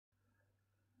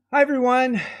Hi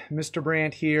everyone, Mr.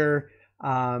 Brandt here.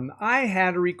 I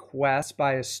had a request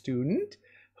by a student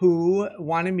who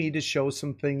wanted me to show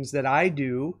some things that I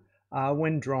do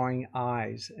when drawing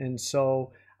eyes. And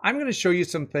so I'm going to show you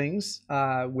some things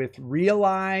with real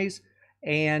eyes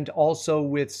and also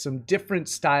with some different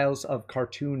styles of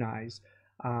cartoon eyes.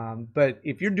 But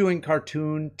if you're doing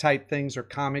cartoon type things or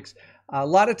comics, a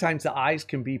lot of times the eyes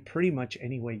can be pretty much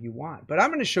any way you want. But I'm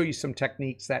going to show you some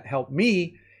techniques that help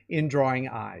me in drawing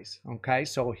eyes. Okay,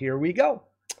 so here we go.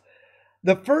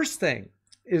 The first thing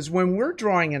is when we're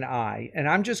drawing an eye, and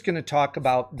I'm just going to talk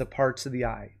about the parts of the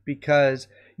eye because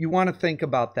you want to think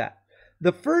about that.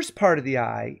 The first part of the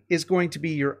eye is going to be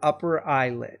your upper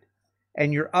eyelid.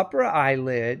 And your upper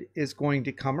eyelid is going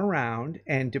to come around,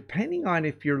 and depending on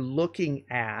if you're looking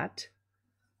at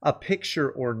a picture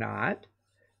or not,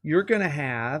 you're going to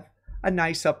have a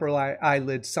nice upper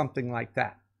eyelid, something like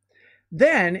that.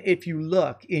 Then, if you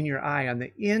look in your eye, on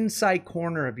the inside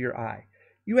corner of your eye,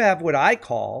 you have what I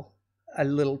call a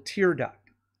little tear duct.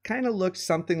 Kind of looks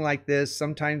something like this.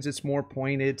 Sometimes it's more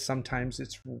pointed, sometimes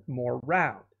it's more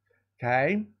round.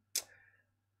 Okay?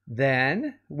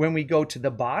 Then, when we go to the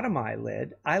bottom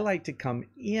eyelid, I like to come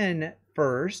in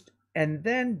first and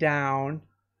then down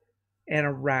and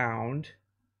around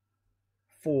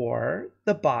for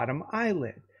the bottom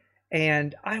eyelid.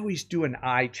 And I always do an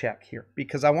eye check here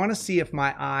because I want to see if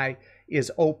my eye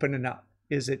is open enough.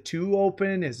 Is it too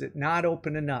open? Is it not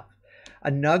open enough?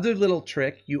 Another little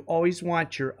trick, you always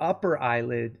want your upper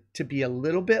eyelid to be a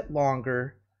little bit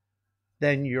longer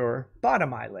than your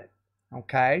bottom eyelid.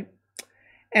 Okay?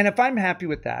 And if I'm happy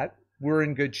with that, we're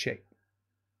in good shape.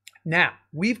 Now,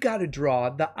 we've got to draw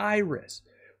the iris,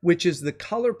 which is the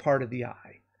color part of the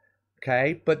eye.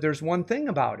 Okay? But there's one thing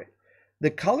about it. The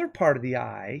color part of the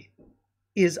eye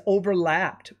is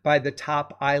overlapped by the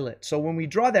top eyelid. So when we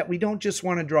draw that, we don't just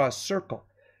want to draw a circle.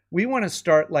 We want to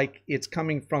start like it's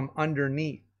coming from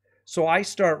underneath. So I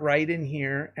start right in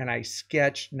here and I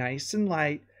sketch nice and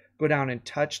light, go down and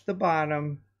touch the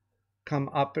bottom, come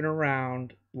up and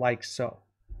around like so.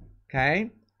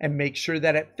 Okay? And make sure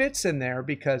that it fits in there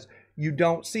because you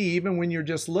don't see, even when you're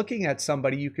just looking at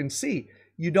somebody, you can see,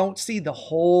 you don't see the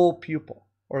whole pupil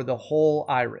or the whole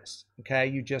iris. Okay?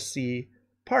 You just see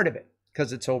part of it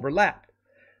because it's overlapped.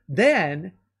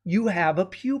 Then you have a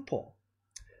pupil.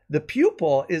 The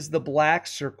pupil is the black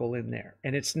circle in there,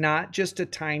 and it's not just a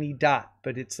tiny dot,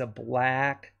 but it's a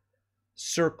black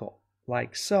circle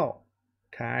like so.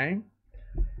 Okay?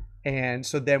 And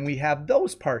so then we have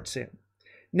those parts in.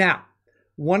 Now,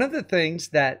 one of the things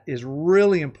that is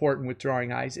really important with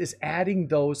drawing eyes is adding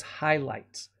those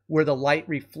highlights where the light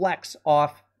reflects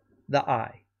off the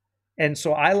eye. And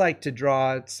so I like to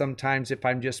draw sometimes, if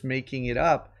I'm just making it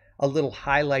up, a little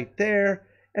highlight there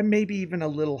and maybe even a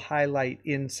little highlight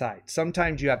inside.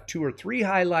 Sometimes you have 2 or 3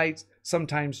 highlights,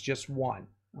 sometimes just one.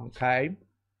 Okay?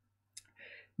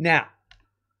 Now,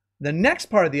 the next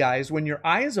part of the eye is when your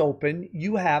eye is open,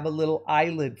 you have a little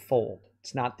eyelid fold.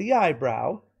 It's not the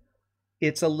eyebrow.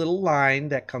 It's a little line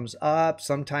that comes up.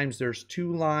 Sometimes there's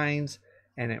 2 lines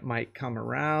and it might come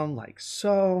around like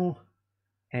so.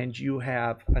 And you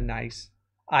have a nice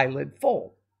eyelid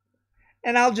fold.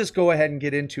 And I'll just go ahead and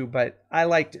get into, but I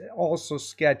like to also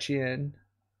sketch in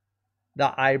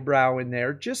the eyebrow in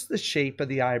there, just the shape of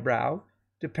the eyebrow,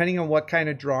 depending on what kind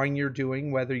of drawing you're doing,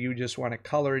 whether you just want to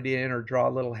color it in or draw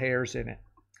little hairs in it.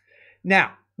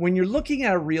 Now, when you're looking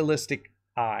at a realistic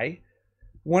eye,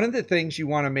 one of the things you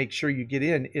want to make sure you get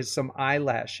in is some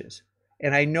eyelashes.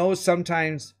 And I know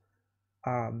sometimes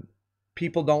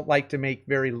people don't like to make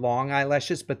very long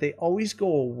eyelashes, but they always go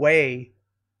away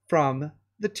from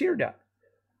the tear duct.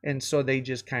 And so they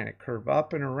just kind of curve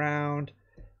up and around.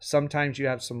 Sometimes you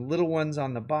have some little ones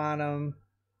on the bottom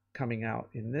coming out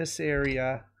in this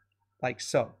area, like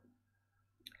so.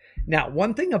 Now,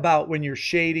 one thing about when you're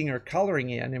shading or coloring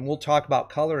in, and we'll talk about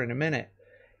color in a minute,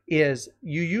 is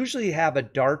you usually have a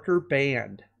darker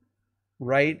band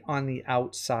right on the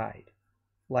outside.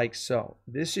 Like so.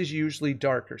 This is usually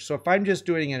darker. So if I'm just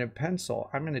doing it in a pencil,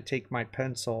 I'm going to take my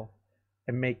pencil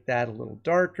and make that a little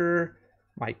darker.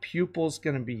 My pupil's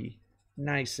going to be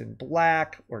nice and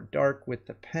black or dark with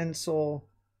the pencil.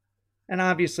 And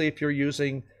obviously if you're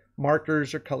using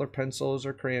markers or color pencils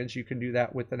or crayons, you can do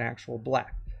that with an actual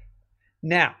black.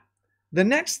 Now, the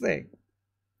next thing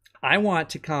I want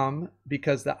to come,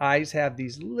 because the eyes have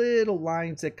these little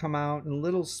lines that come out and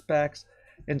little specks,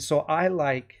 and so I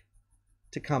like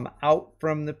to come out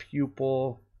from the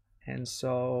pupil, and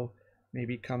so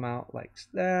maybe come out like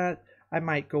that. I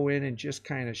might go in and just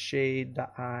kind of shade the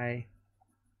eye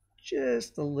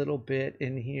just a little bit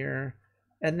in here,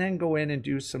 and then go in and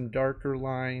do some darker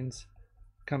lines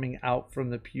coming out from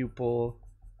the pupil,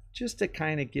 just to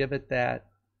kind of give it that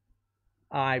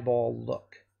eyeball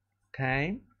look,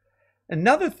 okay?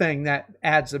 Another thing that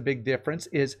adds a big difference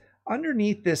is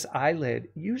underneath this eyelid,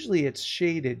 usually it's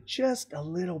shaded just a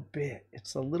little bit.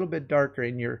 It's a little bit darker,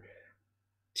 and your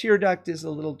tear duct is a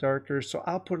little darker, so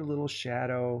I'll put a little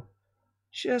shadow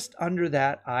just under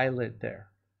that eyelid there,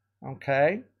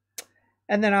 okay?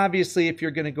 And then obviously if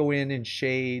you're going to go in and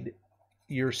shade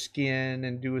your skin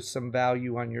and do some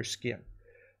value on your skin.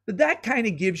 But that kind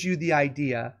of gives you the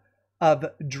idea of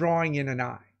drawing in an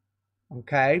eye,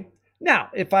 okay? Now,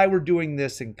 if I were doing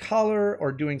this in color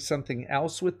or doing something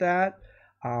else with that,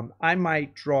 I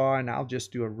might draw, and I'll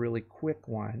just do a really quick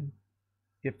one.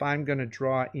 If I'm going to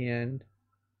draw in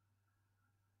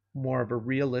more of a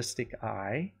realistic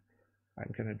eye,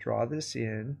 I'm going to draw this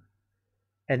in.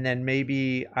 And then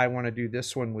maybe I want to do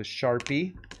this one with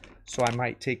Sharpie. So I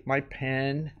might take my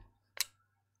pen,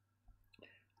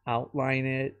 outline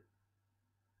it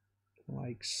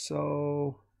like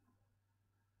so.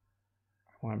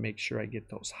 I want to make sure I get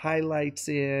those highlights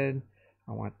in.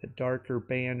 I want the darker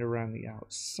band around the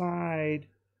outside.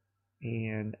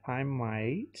 And I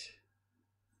might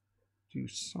do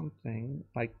something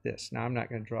like this. Now I'm not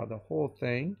going to draw the whole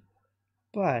thing,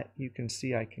 but you can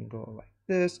see I can go like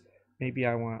this. Maybe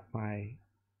I want my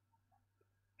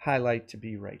highlight to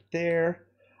be right there.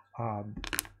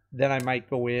 Then I might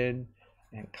go in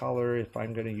and color if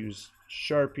I'm going to use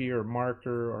Sharpie or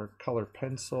marker or color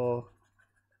pencil,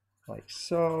 like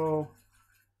so.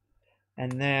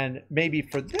 And then maybe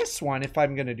for this one, if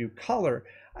I'm going to do color,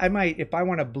 I might, if I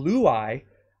want a blue eye,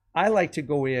 I like to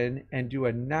go in and do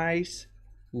a nice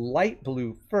light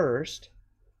blue first,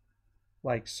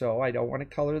 like so. I don't want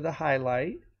to color the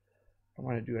highlight. I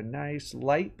want to do a nice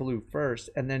light blue first,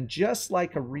 and then just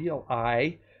like a real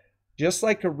eye,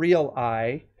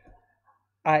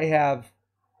 I have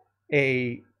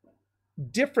a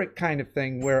different kind of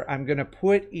thing where I'm going to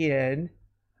put in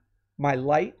my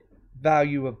light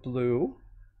value of blue,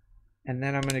 and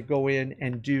then I'm going to go in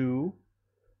and do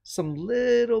some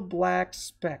little black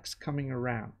specks coming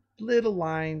around, little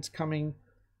lines coming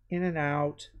in and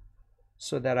out,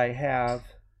 so that I have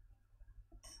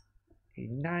a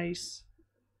nice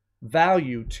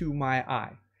value to my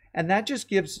eye. And that just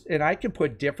gives, and I can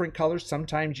put different colors.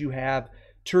 Sometimes you have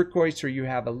turquoise or you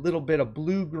have a little bit of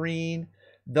blue green,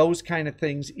 those kind of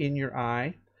things in your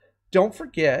eye. Don't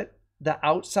forget the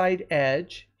outside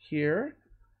edge here,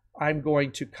 I'm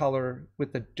going to color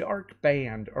with a dark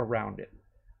band around it.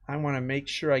 I want to make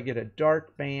sure I get a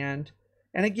dark band.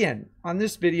 And again, on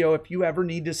this video, if you ever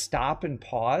need to stop and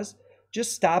pause,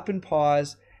 just stop and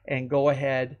pause and go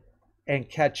ahead and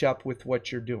catch up with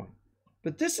what you're doing.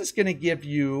 But this is going to give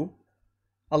you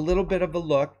a little bit of a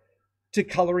look to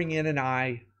coloring in an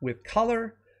eye with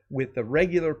color, with the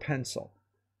regular pencil.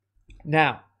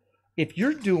 Now, if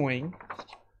you're doing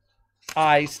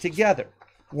eyes together,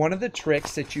 one of the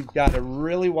tricks that you've got to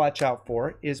really watch out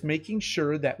for is making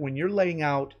sure that when you're laying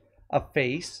out a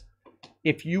face,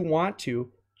 if you want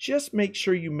to, just make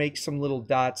sure you make some little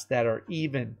dots that are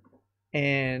even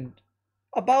and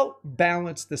about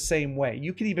balanced the same way.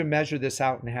 You can even measure this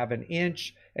out and have an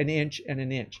inch, and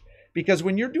an inch. Because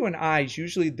when you're doing eyes,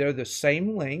 usually they're the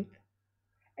same length,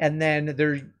 and then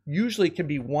there usually can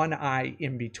be one eye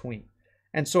in between.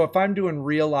 And so if I'm doing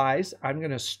real eyes, I'm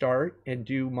going to start and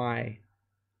do my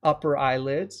upper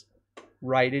eyelids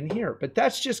right in here. But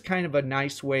that's just kind of a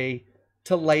nice way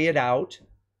to lay it out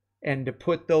and to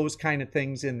put those kind of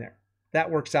things in there.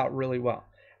 That works out really well.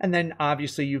 And then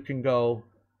obviously you can go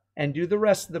and do the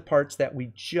rest of the parts that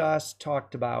we just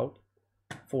talked about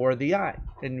for the eye.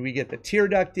 And we get the tear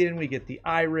duct in, we get the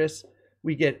iris,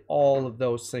 we get all of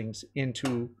those things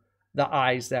into the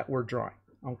eyes that we're drawing,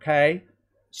 okay?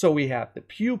 So we have the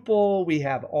pupil, we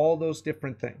have all those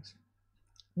different things.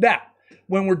 Now,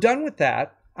 when we're done with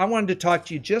that, I wanted to talk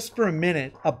to you just for a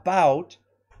minute about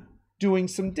doing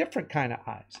some different kind of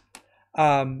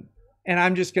eyes. And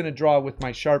I'm just going to draw with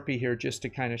my Sharpie here just to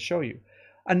kind of show you.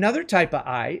 Another type of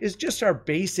eye is just our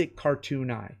basic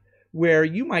cartoon eye, where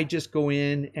you might just go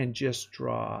in and just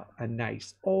draw a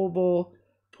nice oval.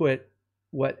 Put,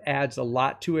 what adds a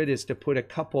lot to it is to put a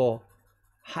couple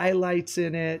highlights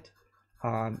in it.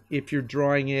 If you're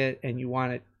drawing it and you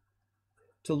want it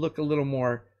to look a little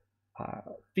more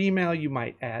female, you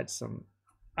might add some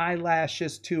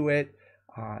eyelashes to it.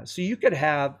 So you could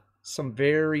have some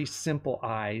very simple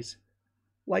eyes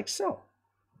like so,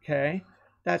 okay?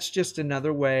 That's just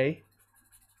another way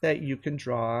that you can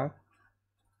draw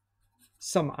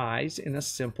some eyes in a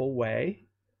simple way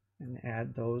and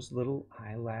add those little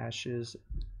eyelashes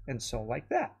and so like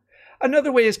that.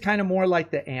 Another way is kind of more like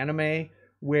the anime,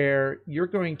 where you're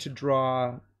going to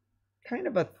draw kind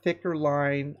of a thicker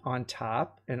line on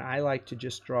top, and I like to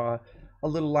just draw a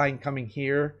little line coming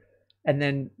here, and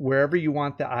then wherever you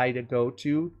want the eye to go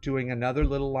to, doing another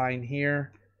little line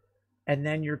here, and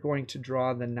then you're going to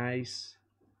draw the nice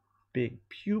big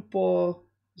pupil.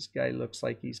 This guy looks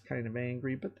like he's kind of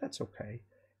angry, but that's okay.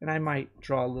 And I might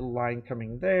draw a little line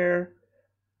coming there,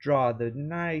 draw the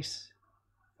nice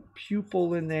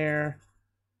pupil in there,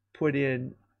 put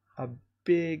in a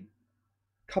big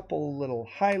couple little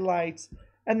highlights,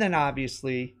 and then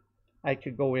obviously I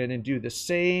could go in and do the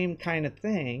same kind of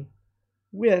thing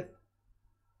with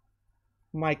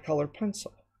my color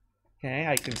pencil. Okay,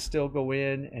 I can still go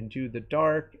in and do the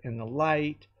dark and the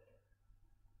light,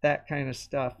 that kind of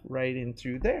stuff right in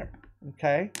through there.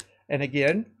 Okay, and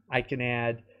again, I can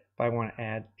add, if I want to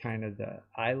add kind of the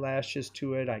eyelashes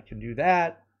to it, I can do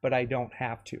that, but I don't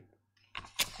have to.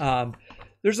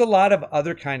 There's a lot of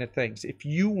other kind of things. If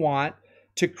you want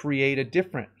to create a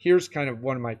different, here's kind of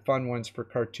one of my fun ones for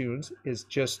cartoons, is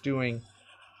just doing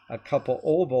a couple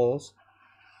ovals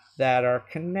that are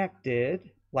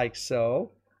connected like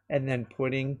so, and then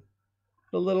putting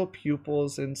the little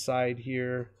pupils inside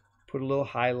here, put a little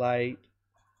highlight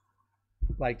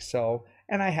like so,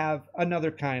 and I have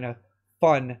another kind of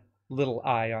fun little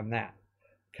eye on that.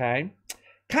 Okay,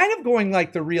 kind of going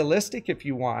like the realistic if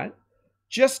you want,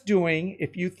 just doing,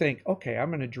 if you think, okay, I'm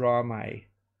going to draw my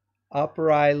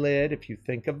upper eyelid, if you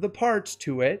think of the parts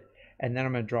to it, and then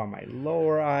I'm going to draw my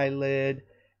lower eyelid,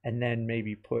 and then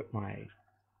maybe put my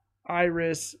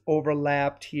iris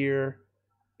overlapped here,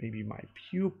 maybe my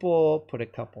pupil, put a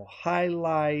couple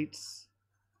highlights,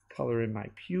 color in my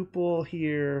pupil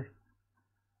here.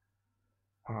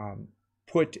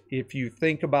 If you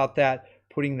think about that,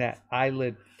 putting that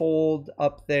eyelid fold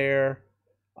up there,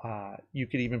 you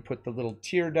could even put the little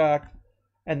tear duct,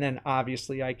 and then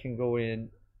obviously I can go in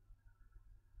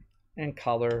and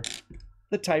color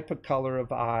the type of color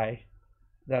of eye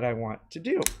that I want to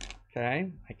do. Okay,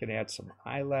 I can add some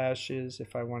eyelashes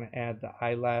if I want to add the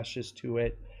eyelashes to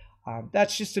it.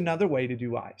 That's just another way to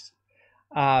do eyes.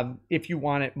 If you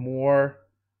want it more,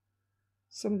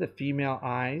 some of the female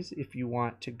eyes, if you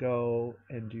want to go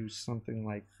and do something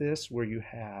like this where you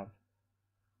have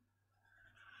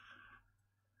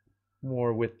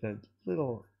more with the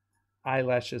little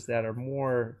eyelashes that are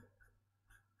more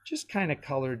just kind of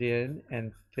colored in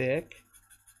and thick.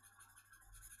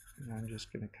 And I'm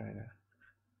just going to kind of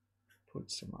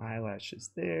put some eyelashes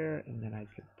there, and then I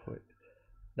could put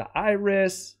the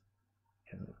iris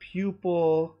and the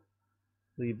pupil,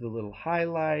 leave the little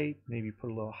highlight, maybe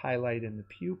put a little highlight in the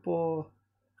pupil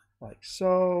like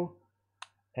so,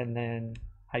 and then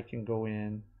I can go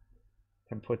in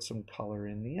and put some color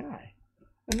in the eye.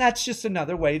 And that's just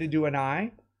another way to do an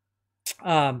eye.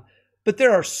 But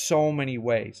there are so many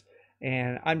ways,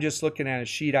 and I'm just looking at a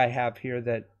sheet I have here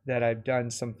that I've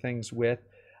done some things with,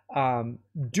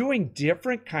 doing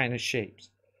different kind of shapes.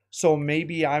 So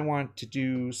maybe I want to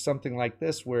do something like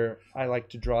this where I like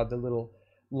to draw the little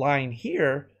line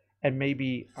here, and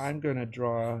maybe I'm going to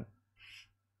draw,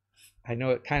 I know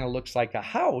it kind of looks like a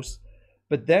house,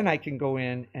 but then I can go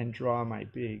in and draw my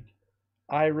big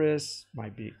iris, my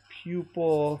big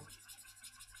pupil,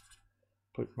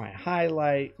 put my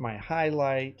highlight,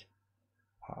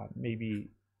 maybe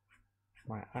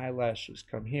my eyelashes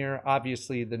come here.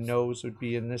 Obviously the nose would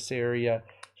be in this area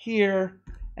here,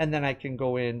 and then I can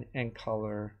go in and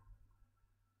color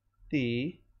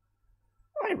the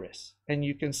iris, and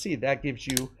you can see that gives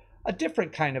you a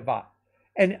different kind of eye.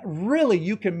 And really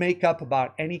you can make up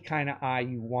about any kind of eye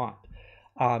you want.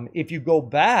 If you go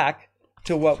back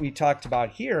to what we talked about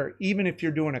here, even if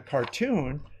you're doing a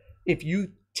cartoon, if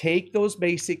you take those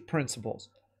basic principles,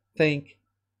 think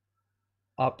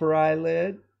upper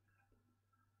eyelid,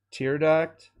 tear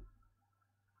duct,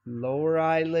 lower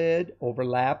eyelid,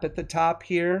 overlap at the top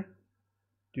here,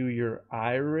 do your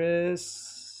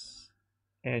iris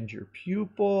and your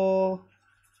pupil,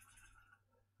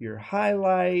 your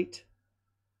highlight,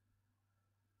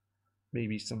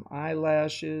 maybe some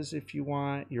eyelashes if you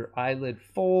want, your eyelid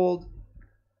fold,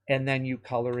 and then you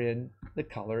color in the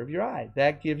color of your eye.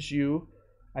 That gives you,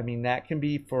 I mean, that can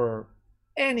be for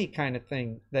any kind of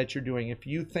thing that you're doing if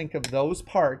you think of those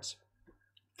parts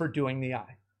for doing the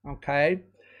eye. Okay,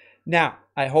 now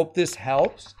I hope this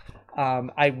helps.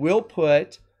 I will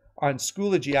put on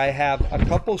Schoology, I have a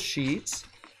couple sheets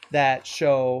that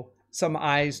show some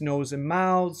eyes, nose, and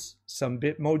mouths, some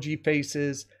Bitmoji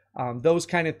faces, those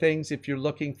kind of things. If you're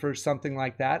looking for something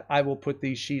like that, I will put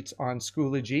these sheets on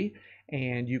Schoology,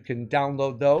 and you can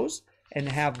download those and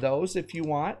have those if you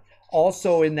want.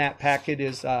 Also in that packet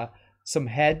is some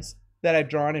heads that I've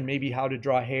drawn, and maybe how to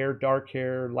draw hair, dark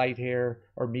hair, light hair,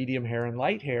 or medium hair and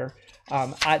light hair.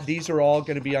 These are all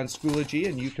going to be on Schoology,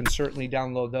 and you can certainly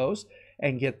download those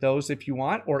and get those if you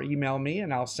want, or email me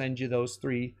and I'll send you those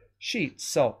 3 sheets.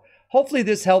 So hopefully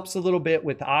this helps a little bit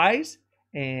with eyes,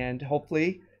 and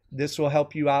hopefully this will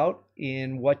help you out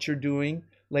in what you're doing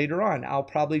later on. I'll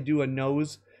probably do a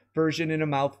nose version and a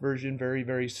mouth version very,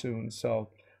 very soon. So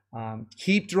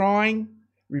keep drawing.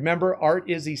 Remember, art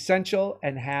is essential,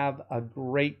 and have a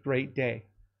great, great day.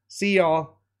 See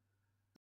y'all.